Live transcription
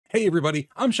Hey everybody,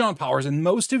 I'm Sean Powers, and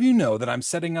most of you know that I'm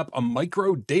setting up a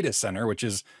micro data center, which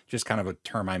is just kind of a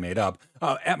term I made up,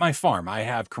 at my farm. I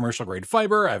have commercial grade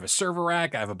fiber, I have a server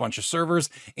rack, I have a bunch of servers,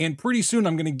 and pretty soon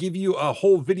I'm going to give you a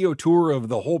whole video tour of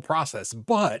the whole process.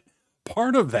 But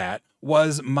part of that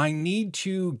was my need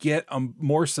to get a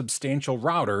more substantial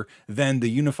router than the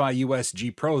Unify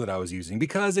USG Pro that I was using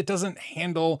because it doesn't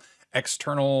handle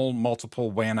external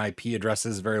multiple WAN IP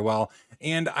addresses very well.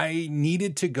 And I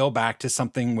needed to go back to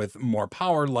something with more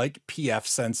power like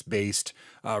pfSense based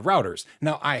routers.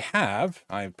 Now I've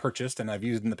purchased and I've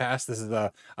used in the past. This is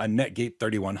a Netgate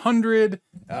 3100.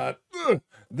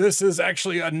 This is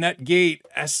actually a Netgate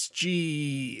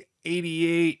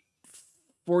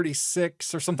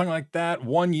SG-8846 or something like that.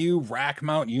 1U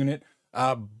Rackmount unit.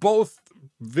 Both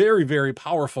very, very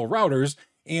powerful routers.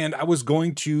 And I was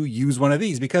going to use one of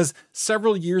these because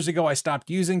several years ago, I stopped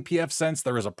using pfSense.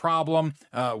 There was a problem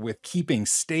with keeping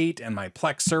state and my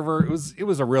Plex server. It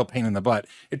was a real pain in the butt.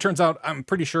 It turns out I'm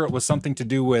pretty sure it was something to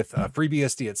do with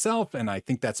FreeBSD itself. And I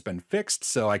think that's been fixed.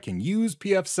 So I can use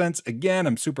pfSense again.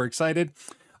 I'm super excited.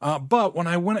 But when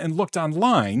I went and looked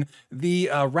online, the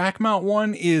Rackmount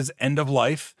one is end of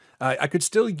life. I could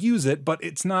still use it, but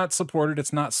it's not supported.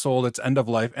 It's not sold. It's end of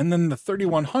life. And then the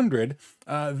 3100,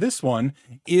 this one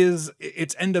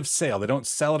it's end of sale. They don't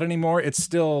sell it anymore. It's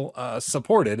still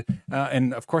supported.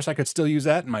 And of course I could still use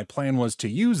that. And my plan was to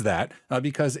use that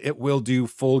because it will do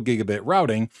full gigabit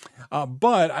routing.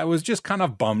 But I was just kind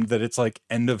of bummed that it's like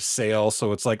end of sale.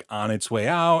 So it's like on its way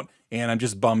out. And I'm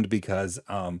just bummed because,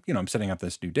 I'm setting up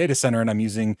this new data center and I'm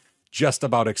using just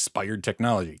about expired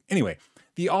technology. Anyway,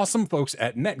 the awesome folks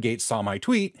at Netgate saw my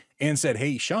tweet and said,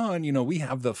 hey, Sean, we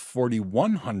have the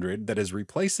 4100 that is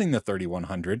replacing the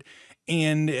 3100.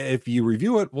 And if you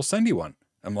review it, we'll send you one.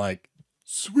 I'm like,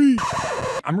 sweet.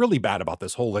 I'm really bad about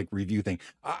this whole review thing.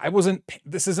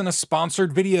 This isn't a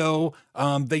sponsored video.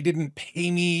 They didn't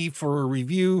pay me for a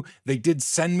review. They did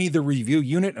send me the review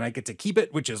unit and I get to keep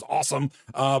it, which is awesome.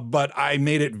 But I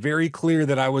made it very clear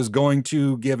that I was going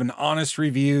to give an honest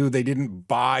review. They didn't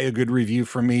buy a good review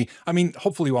from me. I mean,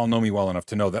 hopefully you all know me well enough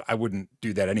to know that I wouldn't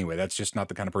do that anyway. That's just not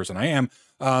the kind of person I am.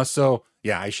 So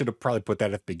yeah, I should have probably put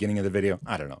that at the beginning of the video.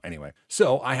 I don't know. Anyway,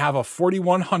 so I have a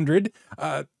 4100,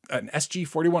 an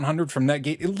SG-4100 from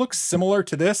Netgate. It looks similar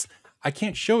to this. I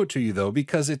can't show it to you though,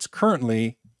 because it's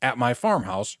currently at my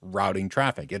farmhouse routing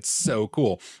traffic. It's so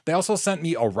cool. They also sent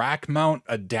me a rack mount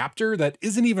adapter that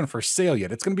isn't even for sale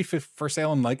yet. It's going to be for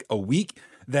sale in like a week.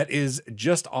 That is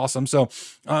just awesome. So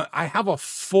I have a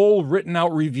full written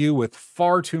out review with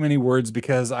far too many words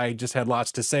because I just had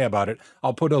lots to say about it.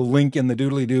 I'll put a link in the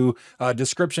doodly-doo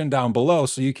description down below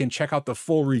so you can check out the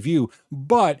full review.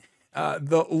 But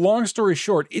the long story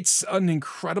short, it's an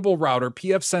incredible router.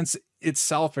 pfSense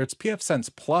itself, it's pfSense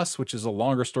Plus, which is a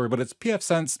longer story, but it's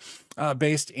pfSense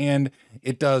based and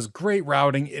it does great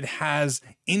routing. It has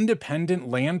independent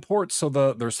LAN ports. So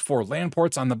there's 4 LAN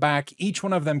ports on the back. Each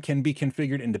one of them can be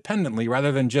configured independently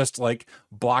rather than just like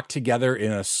blocked together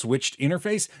in a switched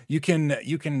interface. You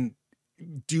can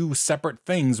do separate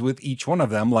things with each one of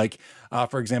them. Like,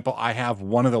 for example, I have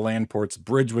one of the LAN ports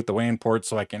bridged with the WAN port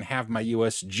so I can have my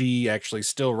USG actually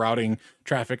still routing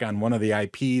traffic on one of the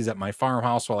IPs at my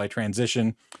farmhouse while I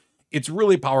transition. It's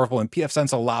really powerful and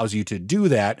pfSense allows you to do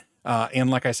that. And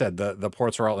like I said, the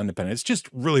ports are all independent. It's just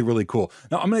really, really cool.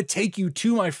 Now I'm going to take you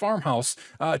to my farmhouse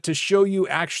to show you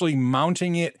actually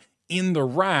mounting it in the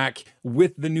rack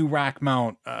with the new rack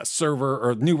mount server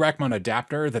or new rack mount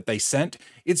adapter that they sent.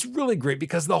 It's really great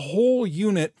because the whole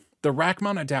unit, the rack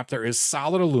mount adapter is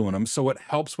solid aluminum, so it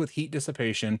helps with heat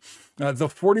dissipation. The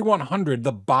 4100,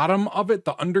 the bottom of it,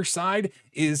 the underside,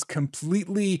 is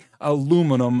completely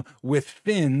aluminum with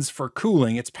fins for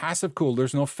cooling. It's passive cool,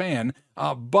 there's no fan,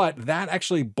 but that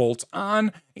actually bolts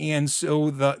on, and so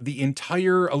the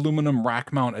entire aluminum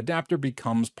rack mount adapter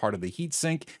becomes part of the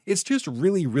heatsink. It's just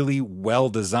really, really well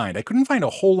designed. I couldn't find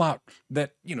a whole lot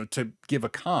that, to give a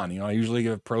con. I usually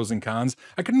give pros and cons.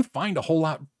 I couldn't find a whole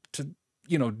lot to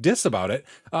diss about it.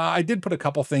 I did put a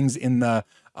couple things in the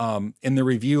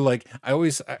review. Like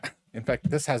in fact,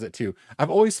 this has it too. I've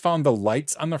always found the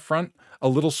lights on the front a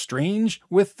little strange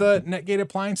with the Netgate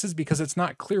appliances because it's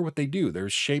not clear what they do.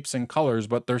 There's shapes and colors,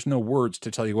 but there's no words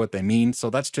to tell you what they mean. So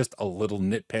that's just a little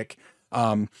nitpick.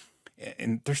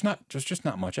 And there's just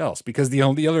not much else because the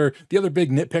other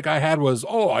big nitpick I had was,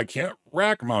 I can't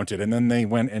rack mount it. And then they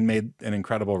went and made an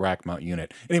incredible rack mount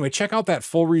unit. Anyway, check out that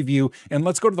full review and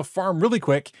let's go to the farm really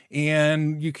quick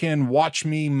and you can watch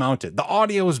me mount it. The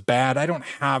audio is bad. I don't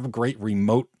have great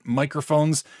remote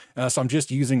microphones. So I'm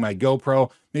just using my GoPro.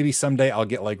 Maybe someday I'll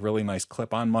get like really nice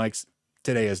clip-on mics.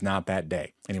 Today is not that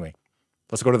day. Anyway,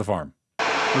 let's go to the farm.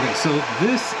 Okay, so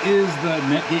this is the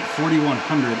Netgate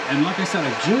 4100, and like I said,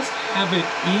 I just have it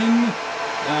in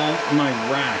my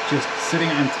rack, just sitting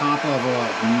on top of a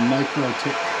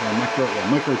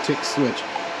micro tick switch.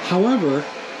 However,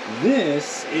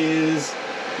 this is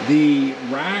the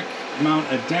rack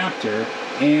mount adapter,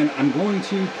 and I'm going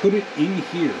to put it in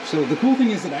here. So the cool thing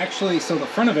is that actually, so the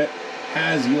front of it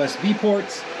has USB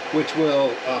ports, which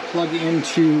will plug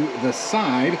into the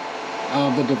side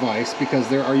of the device, because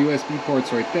there are USB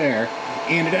ports right there,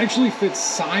 and it actually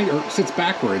sits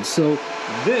backwards. So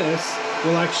this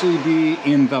will actually be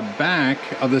in the back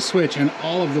of the switch, and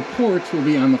all of the ports will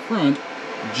be on the front,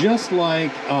 just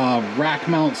like a rack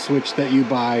mount switch that you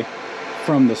buy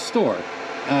from the store.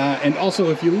 And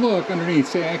also, if you look underneath,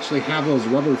 say I actually have those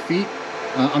rubber feet,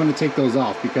 I'm going to take those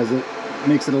off because it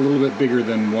makes it a little bit bigger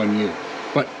than 1U.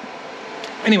 But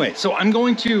anyway, so I'm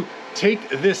going to take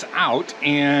this out,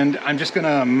 and I'm just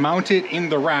gonna mount it in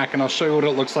the rack, and I'll show you what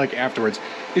it looks like afterwards.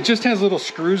 It just has little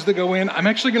screws that go in. I'm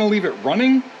actually gonna leave it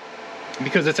running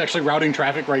because it's actually routing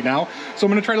traffic right now. So I'm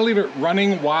gonna try to leave it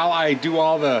running while I do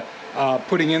all the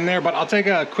putting in there, but I'll take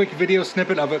a quick video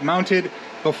snippet of it mounted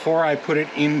before I put it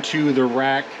into the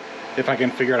rack, if I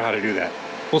can figure out how to do that.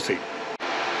 We'll see.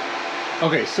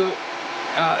 Okay, so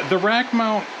the rack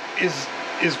mount is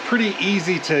pretty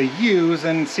easy to use,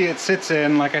 and see, it sits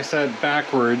in, like I said,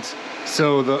 backwards.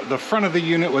 So the front of the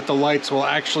unit with the lights will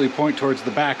actually point towards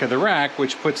the back of the rack,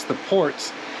 which puts the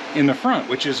ports in the front,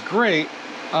 which is great.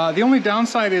 The only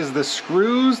downside is the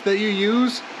screws that you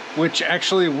use, which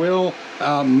actually will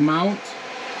mount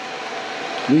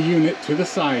the unit to the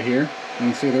side here.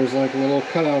 And see, there's like little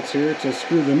cutouts here to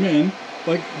screw them in.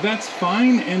 Like, that's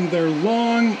fine, and they're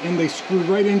long, and they screw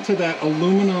right into that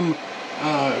aluminum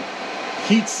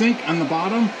heat sink on the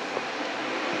bottom.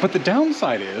 But the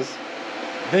downside is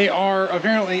they are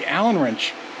apparently Allen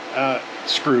wrench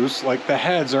screws. Like, the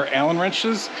heads are Allen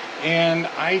wrenches, and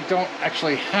I don't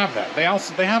actually have that.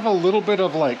 They have a little bit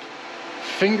of like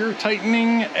finger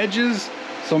tightening edges,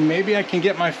 so maybe I can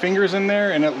get my fingers in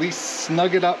there and at least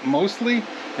snug it up mostly,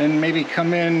 and maybe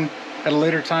come in at a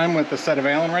later time with a set of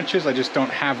Allen wrenches. I just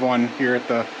don't have one here at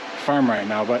the farm right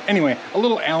now. But anyway, a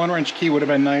little Allen wrench key would have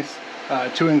been nice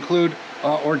to include,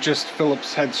 or just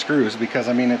Phillips head screws, because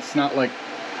I mean, it's not like,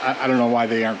 I don't know why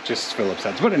they aren't just Phillips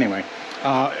heads. But anyway,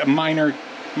 a minor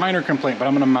complaint, but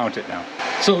I'm gonna mount it now.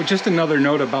 So just another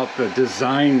note about the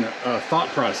design thought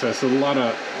process. A lot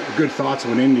of good thoughts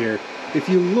went into here. If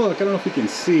you look, I don't know if you can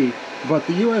see, but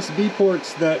the USB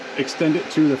ports that extend it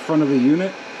to the front of the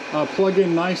unit plug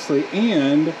in nicely,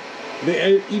 and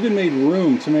they even made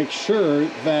room to make sure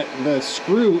that the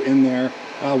screw in there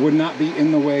would not be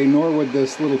in the way, nor would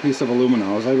this little piece of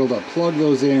aluminum. I was able to plug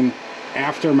those in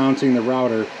after mounting the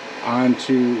router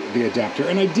onto the adapter.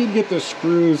 And I did get the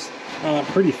screws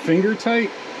pretty finger tight.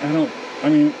 I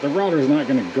mean, the router is not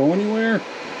going to go anywhere.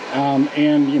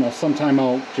 And you know, sometime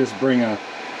I'll just bring an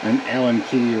Allen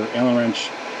key or Allen wrench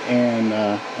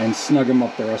and snug them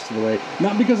up the rest of the way.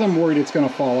 Not because I'm worried it's going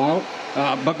to fall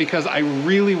out, but because I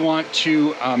really want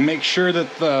to make sure that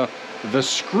the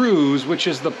screws, which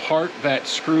is the part that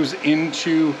screws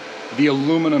into the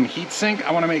aluminum heatsink,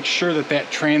 I want to make sure that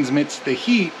that transmits the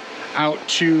heat out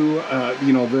to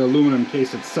you know, the aluminum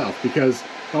case itself, because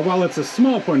while it's a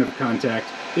small point of contact,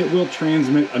 it will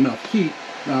transmit enough heat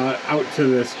out to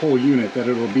this whole unit that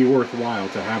it'll be worthwhile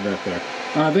to have that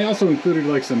there. They also included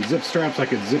like some zip straps. I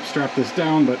could zip strap this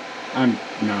down, but I'm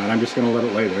not. I'm just going to let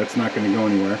it lay there. It's not going to go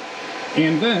anywhere.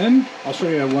 And then I'll show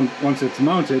you once it's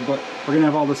mounted, but we're going to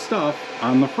have all the stuff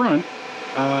on the front,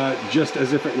 just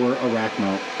as if it were a rack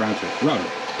mount router.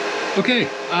 Okay,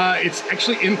 it's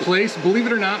actually in place. Believe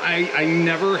it or not, I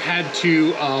never had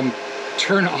to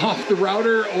turn off the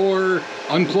router or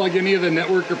unplug any of the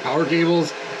network or power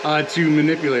cables to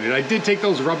manipulate it. I did take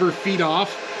those rubber feet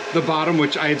off the bottom,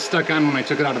 which I had stuck on when I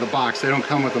took it out of the box. They don't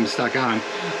come with them stuck on.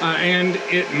 And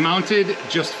it mounted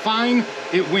just fine.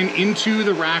 It went into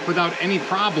the rack without any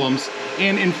problems.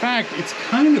 And in fact, it's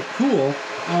kind of cool.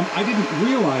 I didn't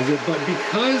realize it, but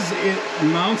because it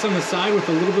mounts on the side with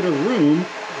a little bit of room,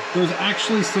 there's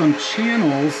actually some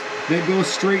channels that go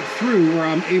straight through where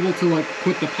I'm able to like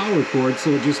put the power cord,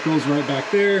 so it just goes right back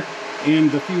there, and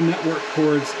the few network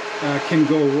cords can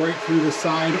go right through the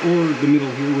side or the middle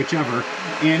here, whichever,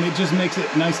 and it just makes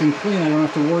it nice and clean. I don't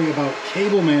have to worry about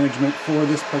cable management for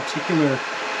this particular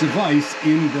device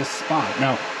in this spot.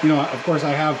 Now, you know, of course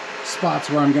I have spots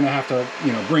where I'm gonna have to,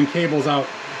 you know, bring cables out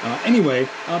anyway,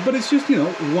 but it's just, you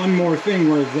know, one more thing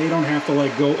where they don't have to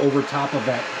like go over top of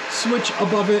that switch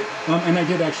above it, and I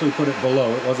did actually put it below.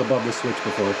 It was above the switch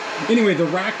before. Anyway, the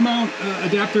rack mount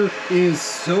adapter is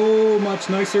so much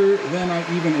nicer than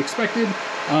I even expected.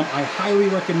 I highly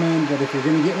recommend that if you're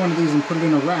going to get one of these and put it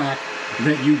in a rack,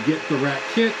 that you get the rack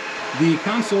kit. The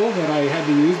console that I had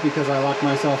to use because I locked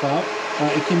myself out,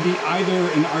 it can be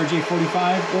either an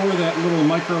RJ45 or that little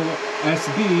micro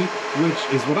SD,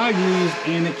 which is what I used,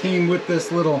 and it came with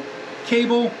this little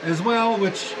cable as well,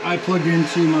 which I plugged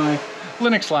into my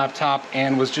Linux laptop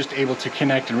and was just able to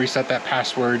connect and reset that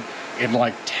password in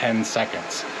like 10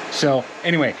 seconds. So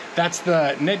anyway, that's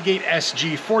the Netgate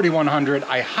SG-4100.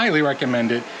 I highly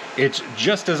recommend it. It's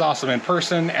just as awesome in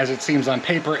person as it seems on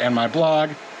paper and my blog,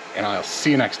 and I'll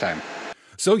see you next time.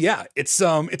 So yeah, it's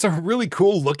a really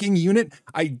cool looking unit.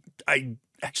 I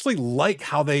actually like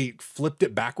how they flipped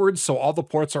it backwards, so all the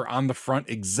ports are on the front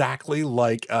exactly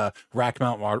like a rack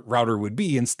mount router would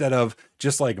be, instead of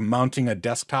just like mounting a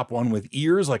desktop one with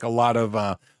ears, like a lot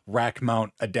of rack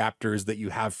mount adapters that you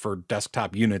have for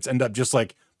desktop units end up just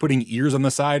like putting ears on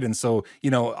the side, and so, you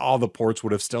know, all the ports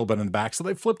would have still been in the back. So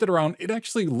they flipped it around. It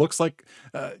actually looks like,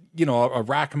 you know, a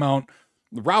rack mount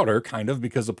router, kind of,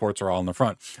 because the ports are all in the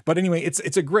front. But anyway,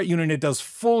 it's a great unit. It does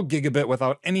full gigabit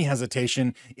without any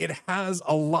hesitation. It has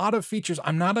a lot of features.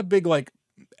 I'm not a big like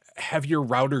have your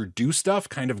router do stuff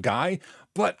kind of guy,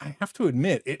 but I have to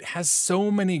admit it has so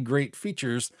many great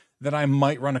features that I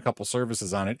might run a couple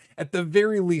services on it, at the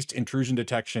very least intrusion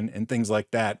detection and things like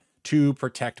that, to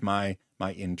protect my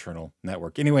internal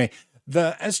network. Anyway,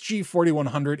 the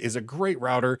SG-4100 is a great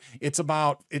router. It's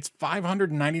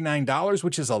 $599,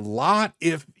 which is a lot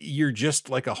if you're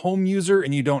just like a home user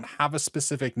and you don't have a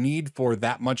specific need for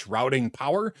that much routing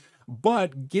power.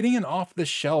 But getting an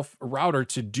off-the-shelf router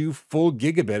to do full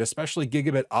gigabit, especially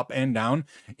gigabit up and down,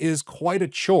 is quite a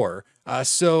chore.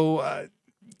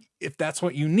 If that's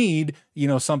what you need, you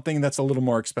know, something that's a little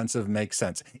more expensive makes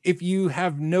sense. If you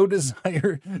have no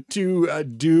desire to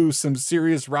do some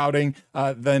serious routing,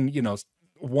 then, you know,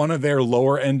 one of their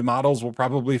lower end models will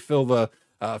probably fill the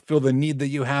need that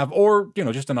you have, or, you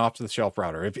know, just an off the shelf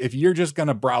router. If you're just going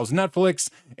to browse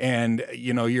Netflix and,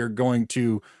 you know, you're going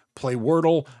to play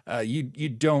Wordle, you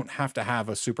don't have to have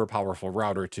a super powerful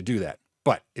router to do that.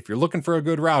 But if you're looking for a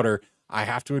good router, I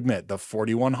have to admit the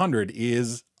 4100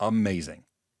 is amazing.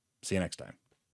 See you next time.